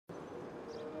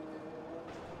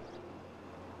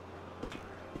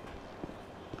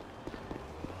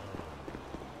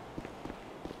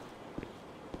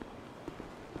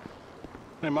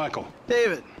Hey, Michael.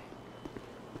 David.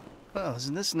 Well,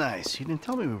 isn't this nice? You didn't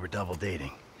tell me we were double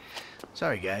dating.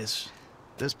 Sorry, guys.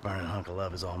 This burning hunk of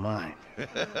love is all mine.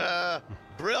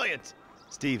 Brilliant!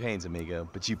 Steve Haynes, amigo,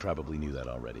 but you probably knew that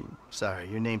already. Sorry,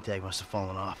 your name tag must have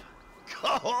fallen off.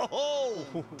 Oh,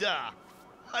 duh!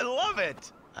 I love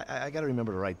it! I gotta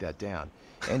remember to write that down.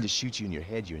 And to shoot you in your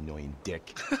head, you annoying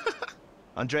dick.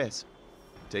 Andres,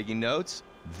 taking notes?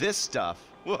 This stuff,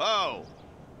 whoa!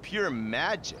 Pure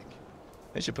magic.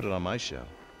 I should put it on my show.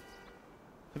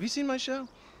 Have you seen my show?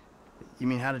 You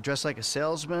mean how to dress like a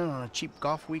salesman on a cheap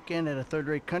golf weekend at a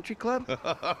third-rate country club?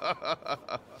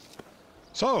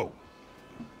 So,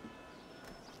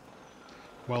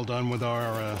 well done with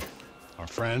our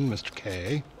friend, Mr.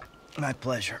 K. My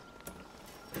pleasure.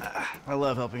 I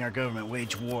love helping our government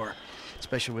wage war,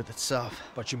 especially with itself.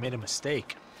 But you made a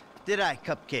mistake. Did I,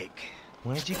 Cupcake?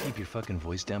 Why don't you keep your fucking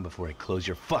voice down before I close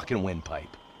your fucking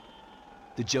windpipe?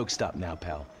 The joke stopped now,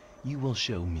 pal. You will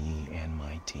show me and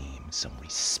my team some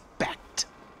respect.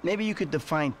 Maybe you could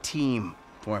define team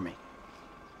for me.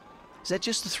 Is that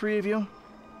just the three of you?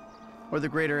 Or the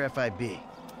greater FIB?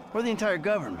 Or the entire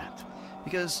government?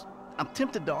 Because I'm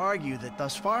tempted to argue that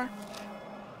thus far,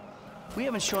 we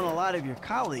haven't shown a lot of your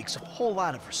colleagues a whole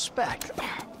lot of respect.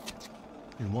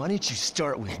 And why don't you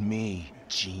start with me,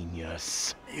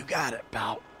 genius? You got it,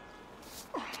 pal.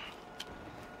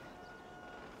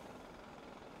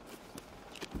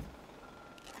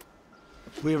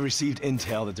 We have received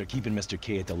intel that they're keeping Mr.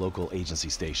 K at the local agency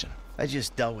station. I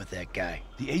just dealt with that guy.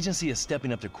 The agency is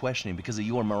stepping up their questioning because of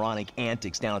your moronic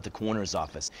antics down at the coroner's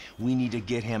office. We need to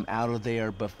get him out of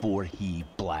there before he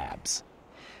blabs.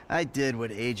 I did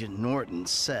what Agent Norton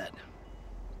said.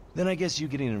 Then I guess you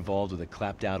getting involved with a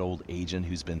clapped-out old agent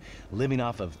who's been living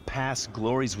off of past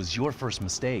glories was your first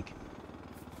mistake.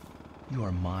 You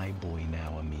are my boy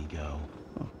now, amigo.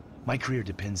 My career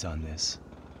depends on this,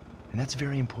 and that's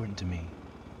very important to me.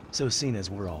 So seeing as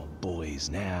we're all boys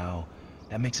now,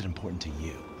 that makes it important to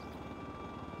you.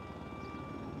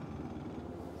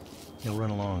 Now run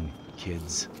along,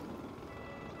 kids.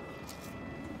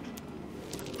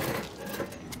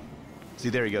 See,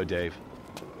 there you go, Dave.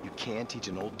 You can't teach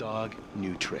an old dog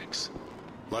new tricks.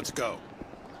 Let's go.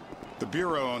 The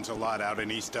Bureau owns a lot out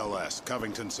in East LS,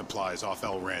 Covington Supplies off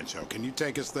El Rancho. Can you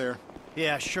take us there?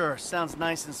 Yeah, sure. Sounds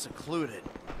nice and secluded.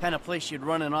 Kind of place you'd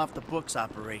run an off-the-books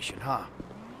operation, huh?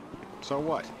 So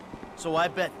what? So I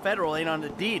bet federal ain't on the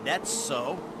deed, that's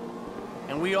so.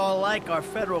 And we all like our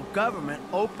federal government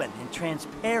open and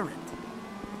transparent.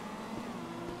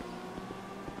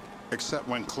 Except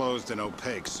when closed and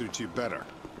opaque suits you better.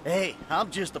 Hey,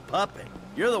 I'm just a puppet.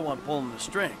 You're the one pulling the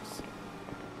strings.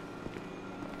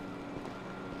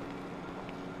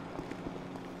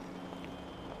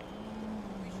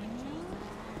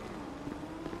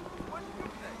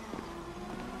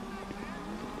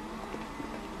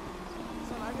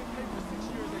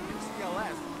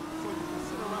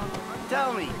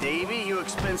 Tell me, Davey, you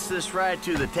expense this ride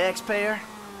to the taxpayer?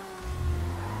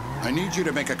 I need you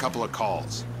to make a couple of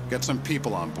calls. Get some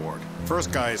people on board. First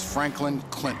guy is Franklin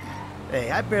Clinton. Hey,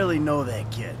 I barely know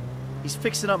that kid. He's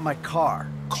fixing up my car.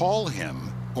 Call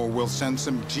him, or we'll send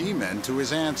some G-men to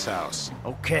his aunt's house.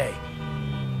 Okay.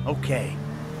 Okay.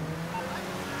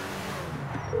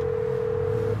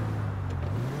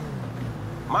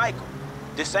 Michael,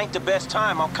 this ain't the best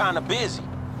time. I'm kinda busy.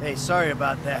 Hey, sorry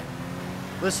about that.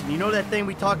 Listen, you know that thing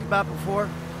we talked about before?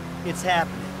 It's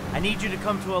happening. I need you to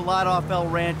come to a lot off El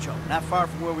Rancho, not far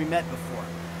from where we met before.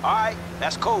 All right,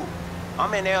 that's cool.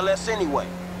 I'm in LS anyway.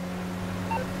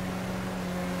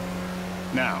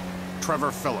 Now,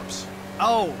 Trevor Phillips.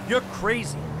 Oh, you're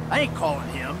crazy. I ain't calling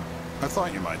him. I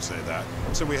thought you might say that,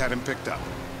 so we had him picked up.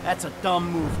 That's a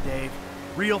dumb move, Dave.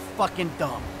 Real fucking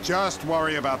dumb. Just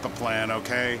worry about the plan,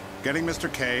 okay? Getting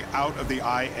Mr. K out of the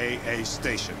IAA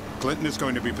station. Clinton is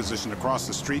going to be positioned across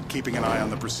the street, keeping an eye on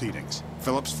the proceedings.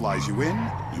 Phillips flies you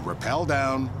in, you rappel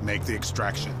down, make the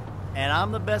extraction. And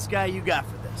I'm the best guy you got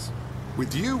for this.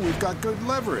 With you, we've got good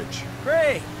leverage.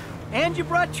 Great. And you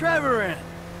brought Trevor in.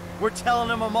 We're telling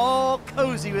him I'm all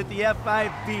cozy with the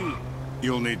FIB.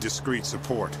 You'll need discreet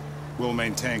support. We'll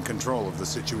maintain control of the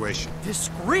situation.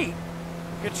 Discreet?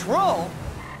 Control?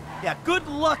 Yeah, good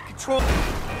luck controlling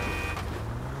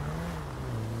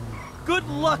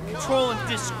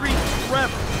discreet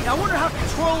Trevor. Now, I wonder how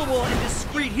controllable and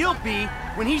discreet he'll be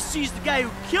when he sees the guy who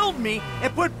killed me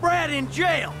and put Brad in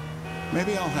jail.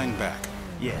 Maybe I'll hang back.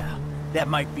 Yeah, that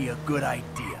might be a good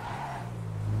idea.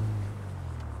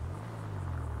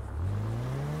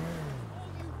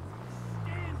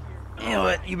 You know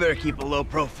what? You better keep a low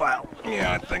profile.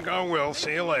 Yeah, I think I will.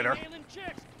 See you later.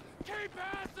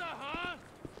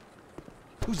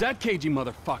 Who's that cagey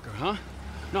motherfucker, huh?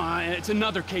 No, it's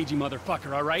another cagey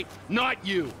motherfucker, all right? Not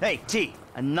you! Hey, T,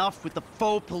 enough with the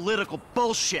faux political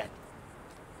bullshit.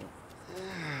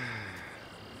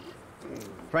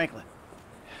 Franklin,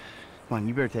 come on,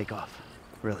 you better take off.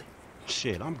 Really.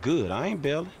 Shit, I'm good. I ain't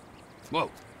bailing. Whoa.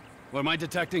 What, am I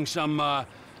detecting some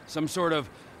sort of,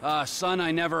 son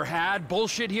I never had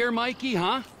bullshit here, Mikey,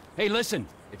 huh? Hey, listen,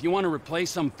 if you want to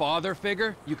replace some father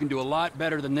figure, you can do a lot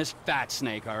better than this fat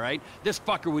snake, all right? This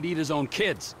fucker would eat his own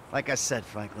kids. Like I said,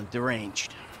 Franklin,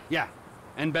 deranged. Yeah,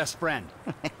 and best friend.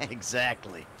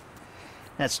 Exactly.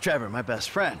 That's Trevor, my best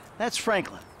friend. That's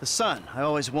Franklin, the son I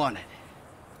always wanted.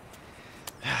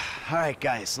 All right,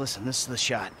 guys, listen, this is the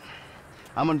shot.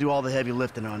 I'm gonna do all the heavy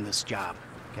lifting on this job,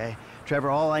 okay? Trevor,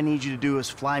 all I need you to do is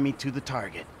fly me to the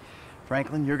target.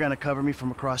 Franklin, you're gonna cover me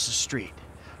from across the street.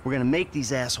 We're gonna make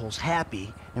these assholes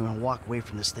happy, and we're gonna walk away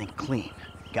from this thing clean.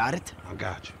 Got it? I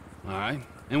got you. All right?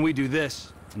 And we do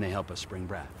this, and they help us spring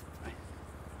Brad, right?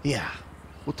 Yeah.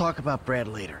 We'll talk about Brad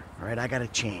later, all right? I gotta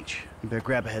change. You better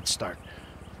grab a head start.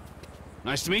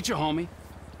 Nice to meet you, homie.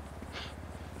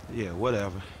 Yeah,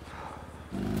 whatever.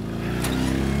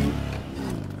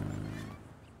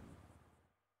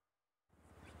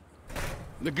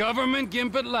 The government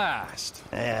gimp at last.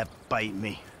 Bite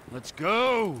me. Let's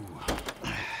go.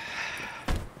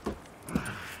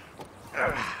 All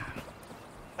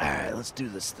right, let's do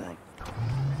this thing.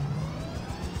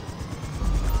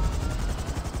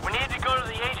 We need to go to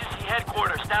the agency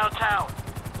headquarters downtown.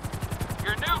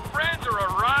 Your new friends are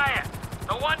a riot.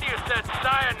 No wonder you said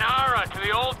sayonara to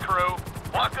the old crew.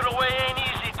 Walking away ain't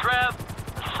easy, Trev.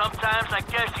 Sometimes I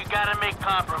guess you gotta make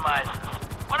compromises.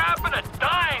 What happened to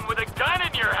dying with a gun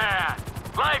in your hand?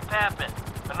 Life happened.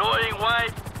 Annoying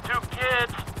wife, 2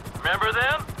 kids. Remember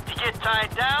them? You get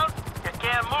tied down, you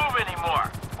can't move anymore.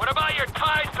 What about your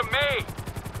ties to me?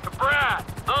 To Brad?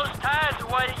 Those ties are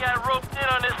why you got roped in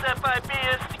on this FIB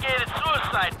instigated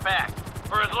suicide pact.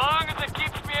 For as long as it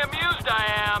keeps me amused, I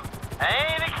am. I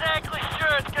ain't exactly sure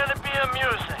it's gonna be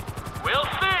amusing. We'll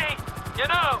see. You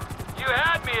know, you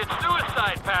had me at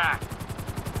suicide pact.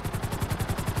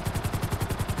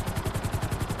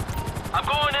 I'm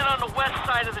going in on the west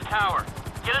side of the tower.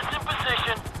 Get us in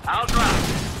position, I'll drop.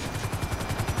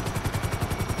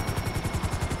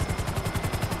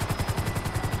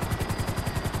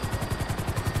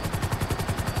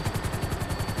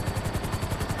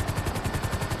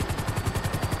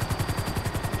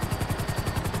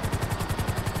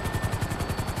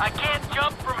 I can't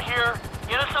jump from here.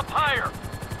 Get us up higher.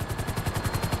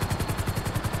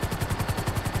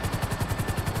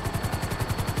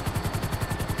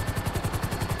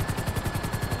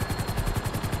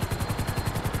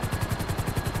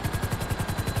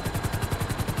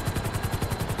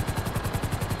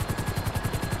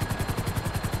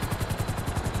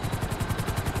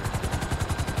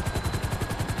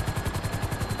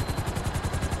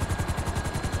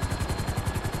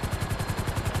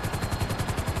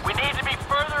 We need to be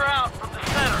further out from the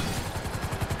center.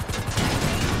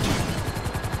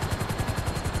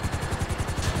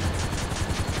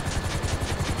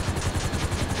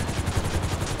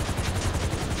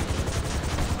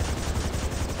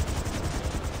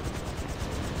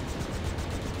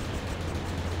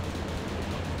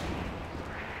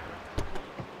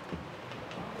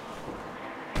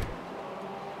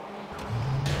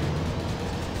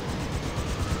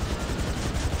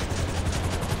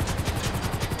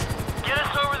 Get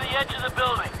us over the edge of the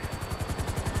building.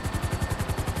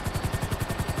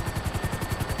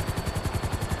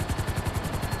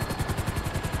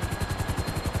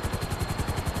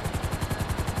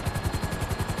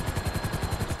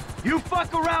 You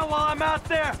fuck around while I'm out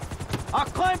there. I'll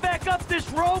climb back up this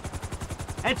rope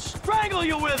and strangle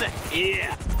you with it.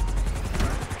 Yeah.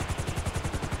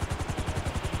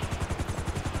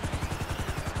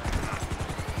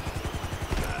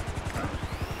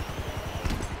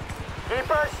 Keep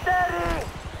her steady!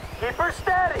 Keep her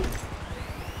steady!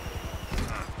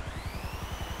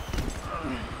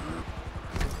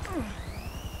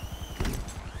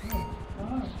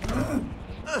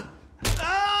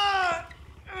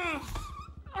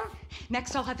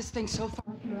 Next, I'll have this thing so far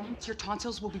your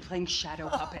tonsils will be playing shadow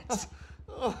puppets.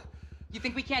 You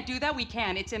think we can't do that? We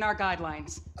can. It's in our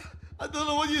guidelines. I don't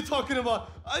know what you're talking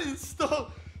about. I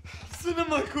installed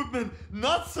cinema equipment,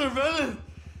 not surveillance.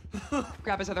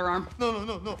 Grab his other arm.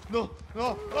 No.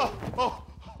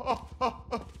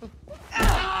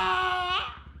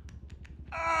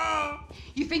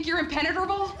 You think you're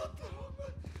impenetrable?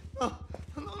 No.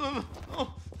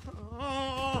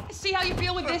 See how you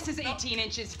feel when this is 18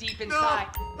 inches deep inside.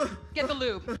 Get the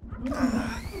lube. Who the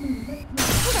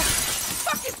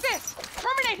fuck is this?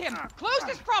 Terminate him! Close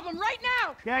this him right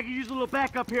now! Yeah, I can use a little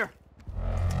backup here.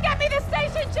 Get me the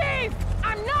station chief!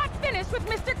 I'm not finished with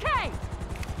Mr. K!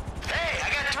 Hey, I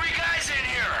got 3 guys in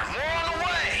here. More on the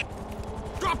way.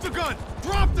 Drop the gun!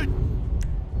 Drop the...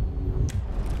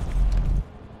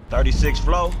 36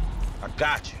 flow, I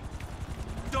got you.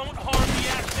 Don't harm the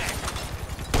asset.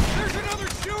 There's another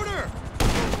shooter!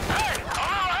 Hey,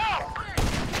 help!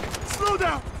 Slow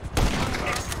down!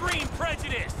 Extreme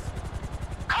prejudice.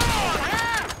 Come on,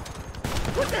 man!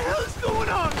 What the hell is going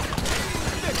on?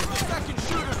 Second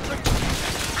shooter's...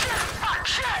 Fuck,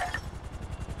 shit!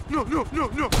 No!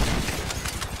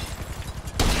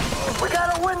 We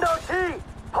got a window, T!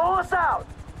 Pull us out!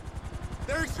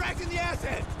 They're extracting the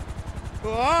asset!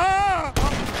 Ah!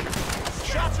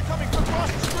 Shots are coming from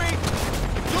across the street!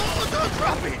 Don't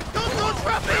drop me! Don't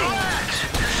drop me! Relax!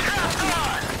 You're strapped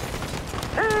on!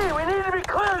 T, we need to be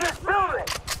clear of this building!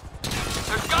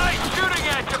 There's guys shooting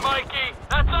at you, Mikey!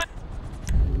 That's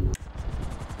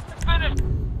unfinished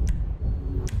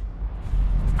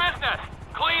business!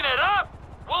 Clean it up!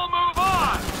 We'll move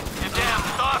on! You damn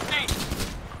softy!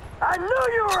 I knew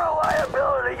you were a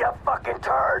liability, you fucking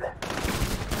turd!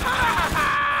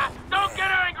 Don't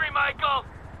get angry, Michael!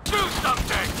 Do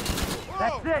something!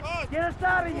 That's it! Get us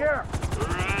out of here!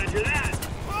 Roger that!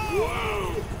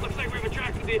 Whoa! Looks like we've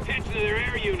attracted the attention of their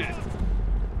air unit.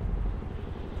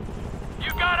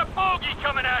 You got a bogey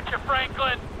coming at you,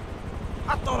 Franklin!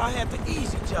 I thought I had the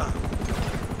easy job.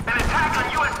 An attack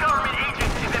on U.S. government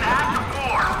agents is an act of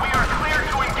war. We are clear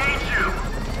to engage you.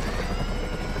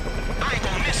 I ain't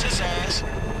gonna miss his ass.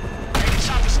 Hey,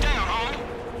 chop us down, homie.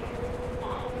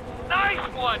 Nice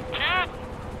one, kid!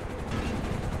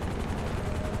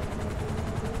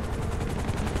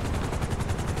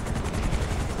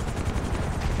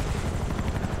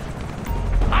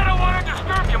 I don't want to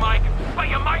disturb you, Mike, but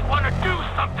you might want to do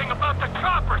something about the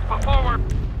choppers before we're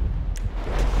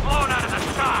blown out of the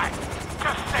sky.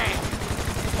 Just saying.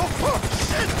 Oh,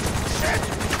 shit!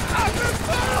 I'm gonna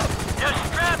fall! You're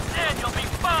strapped in, you'll be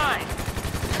fine.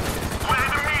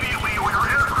 Land immediately or your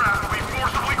aircraft will be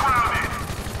forcibly grounded.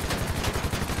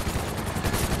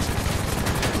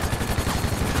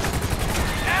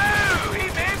 No, he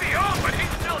may be old, but he's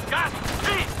still got some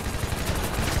teeth.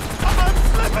 I'm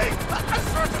slipping! I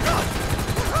swear to God!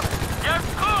 You're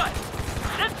good.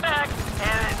 Sit back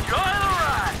and enjoy the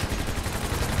ride.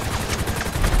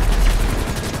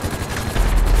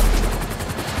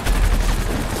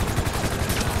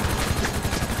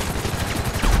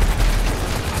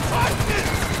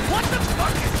 What the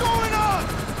fuck is going on?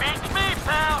 Beats me,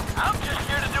 pal. I'm just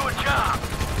here to do a job.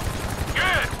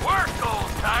 Good work,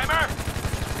 old-timer.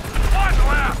 One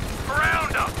left.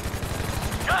 Round up.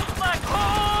 Just like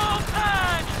old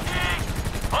times, Jig.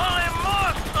 Only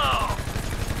more so.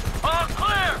 All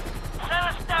clear. Set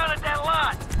us down at that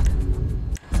lot.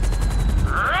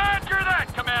 Roger that,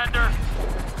 Commander.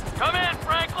 Come in,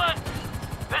 Franklin.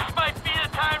 This might be the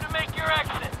time to make your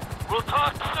exit. We'll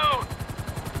talk soon.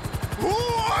 Who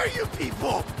are you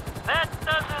people? That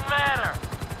doesn't matter.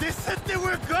 They said they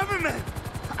were government.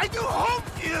 I do home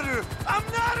theater. I'm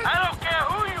not a... I don't care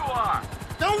who you are.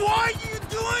 Then why are you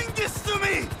doing this to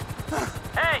me?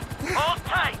 Hey, hold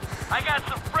tight. I got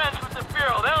some friends with the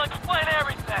Bureau. They'll explain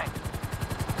everything.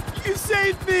 You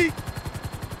saved me.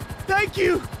 Thank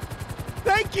you.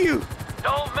 Thank you.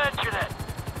 Don't mention it.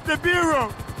 The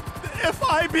Bureau. The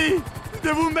FIB.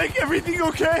 They will make everything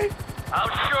okay?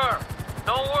 I'm sure.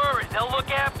 Don't worry. They'll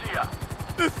look after you.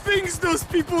 The things those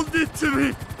people did to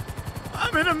me.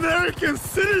 I'm an American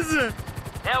citizen.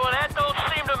 Yeah, well, that don't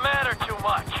seem to matter too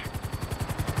much.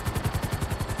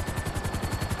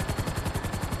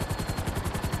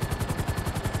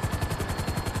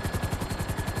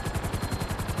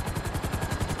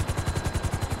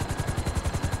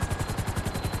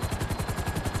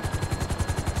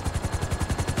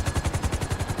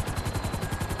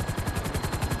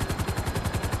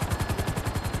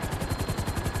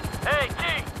 Hey,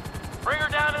 T, bring her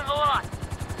down in the lot.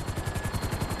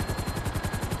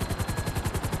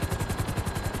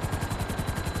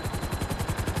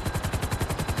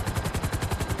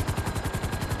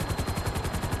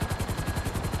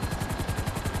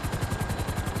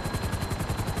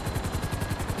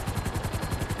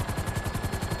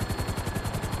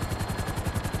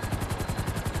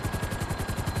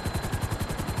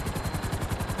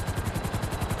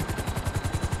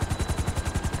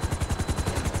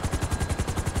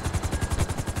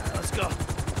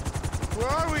 Where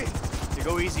are we? You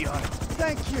go easy on it.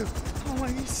 Thank you. Oh my,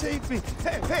 you saved me.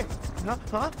 Hey. No,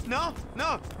 huh? No.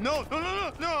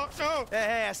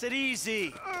 Hey, I said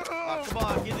easy. Oh, come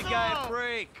on, give the guy a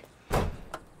break.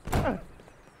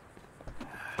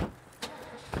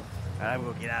 I'm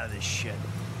gonna get out of this shit.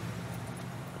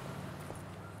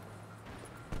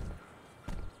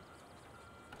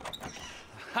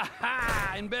 Ha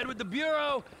ha! In bed with the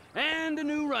Bureau and a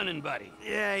new running buddy.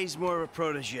 Yeah, he's more of a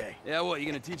protege. Yeah, what, you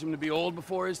gonna teach him to be old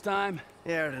before his time?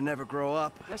 Yeah, or to never grow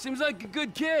up. That seems like a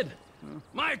good kid.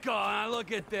 Michael,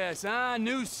 look at this, huh?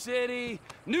 New city,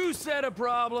 new set of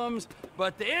problems,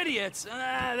 but the idiots,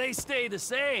 they stay the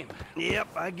same. Yep,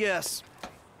 I guess.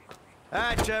 All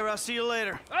right, Trevor, I'll see you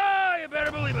later. Oh, you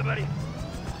better believe it, buddy.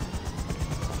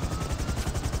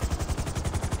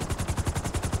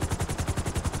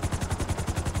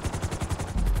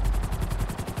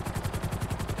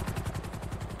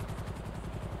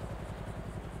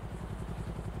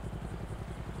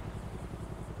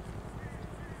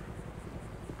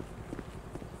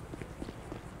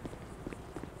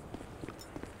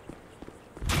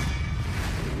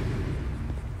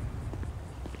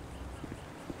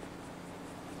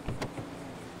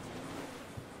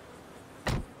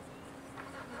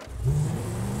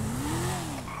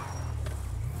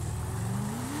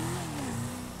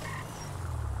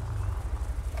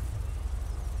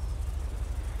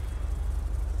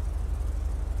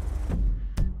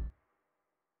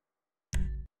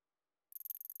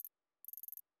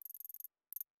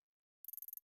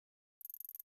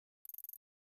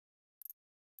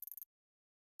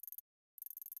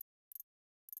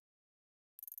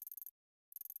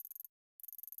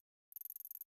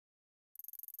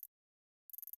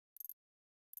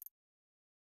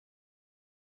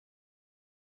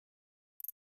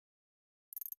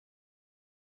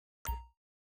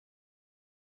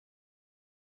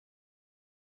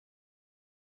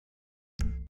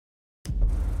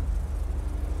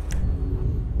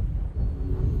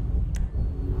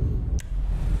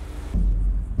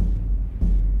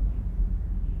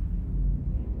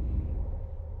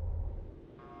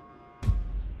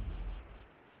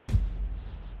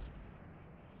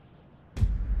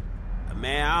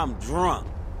 Man, I'm drunk.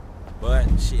 But,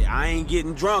 shit, I ain't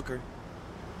getting drunker.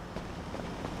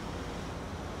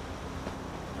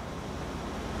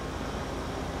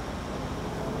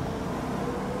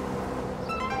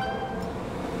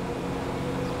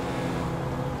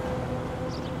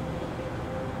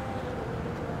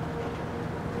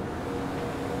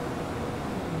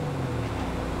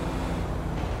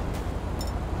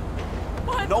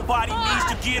 Nobody needs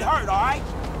to get hurt, all right?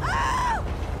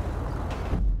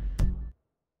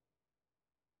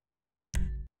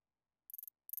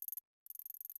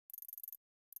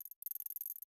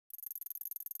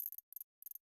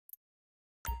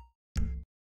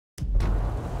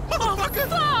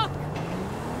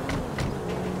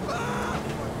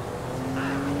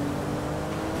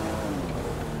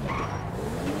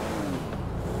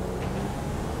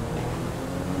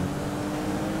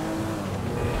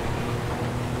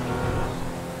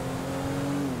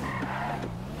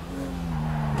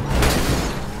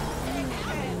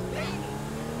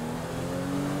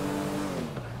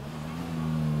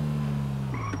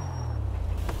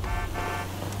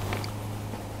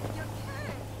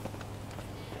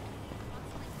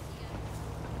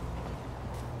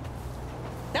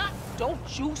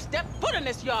 Don't you step foot in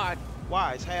this yard.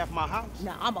 Why? It's half my house.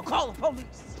 Now, I'ma call the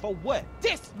police. For what?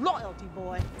 Disloyalty,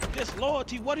 boy.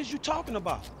 Disloyalty? What is you talking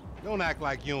about? Don't act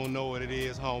like you don't know what it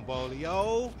is, homeboy.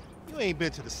 Yo, you ain't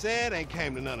been to the set, ain't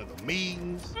came to none of the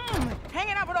meetings.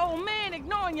 Hanging out with old men,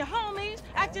 ignoring your homies,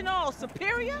 acting all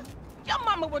superior? Your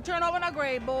mama would turn over in her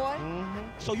grave, boy.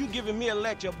 So you giving me a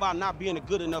lecture about not being a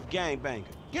good enough gangbanger?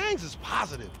 Gangs is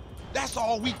positive. That's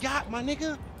all we got, my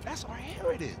nigga. That's our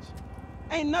heritage.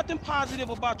 Ain't nothing positive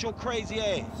about your crazy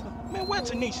ass. Man, where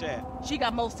Tanisha at? She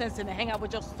got more sense than to hang out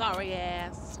with your sorry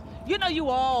ass. You know you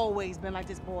always been like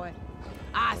this, boy.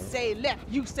 I say left,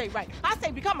 you say right. I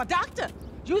say become a doctor.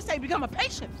 You say become a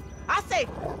patient. I say,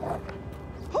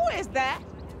 who is that?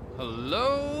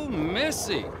 Hello,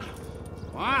 Missy.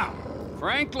 Wow,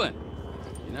 Franklin.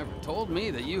 You never told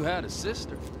me that you had a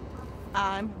sister.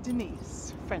 I'm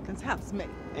Denise, Franklin's housemate.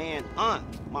 And aunt,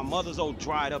 my mother's old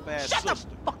dried up ass sister. Shut the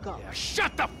fuck up. Yeah,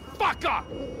 shut the fuck up!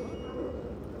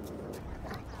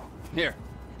 Here,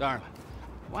 darling,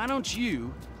 why don't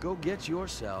you go get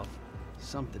yourself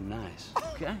something nice,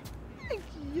 okay? Thank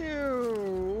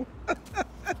you.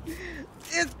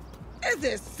 Is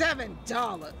it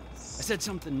 $7? I said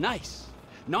something nice,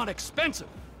 not expensive.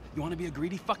 You want to be a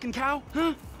greedy fucking cow,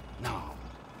 huh? No.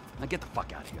 Now get the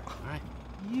fuck out of here, all right?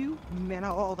 You men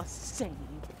are all the same.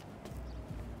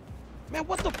 Man,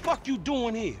 what the fuck you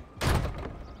doing here?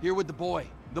 Here with the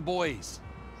boys.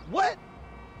 What?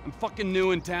 I'm fucking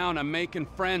new in town. I'm making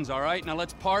friends, all right? Now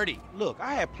let's party. Look,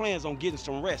 I had plans on getting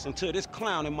some rest until this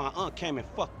clown and my aunt came and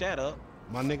fucked that up.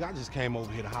 My nigga, I just came over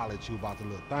here to holler at you about the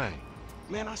little thing.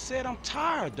 Man, I said I'm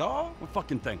tired, dawg. What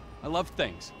fucking thing? I love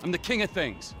things. I'm the king of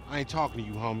things. I ain't talking to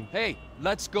you, homie. Hey,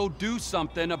 let's go do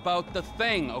something about the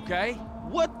thing, okay?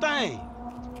 What thing?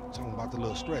 Talking about the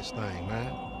little stretch thing,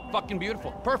 man. Fucking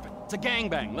beautiful. Perfect. It's a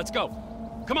gangbang. Let's go.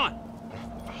 Come on.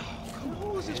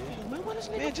 Who is this? Man, what is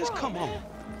nigga? Man, just come on.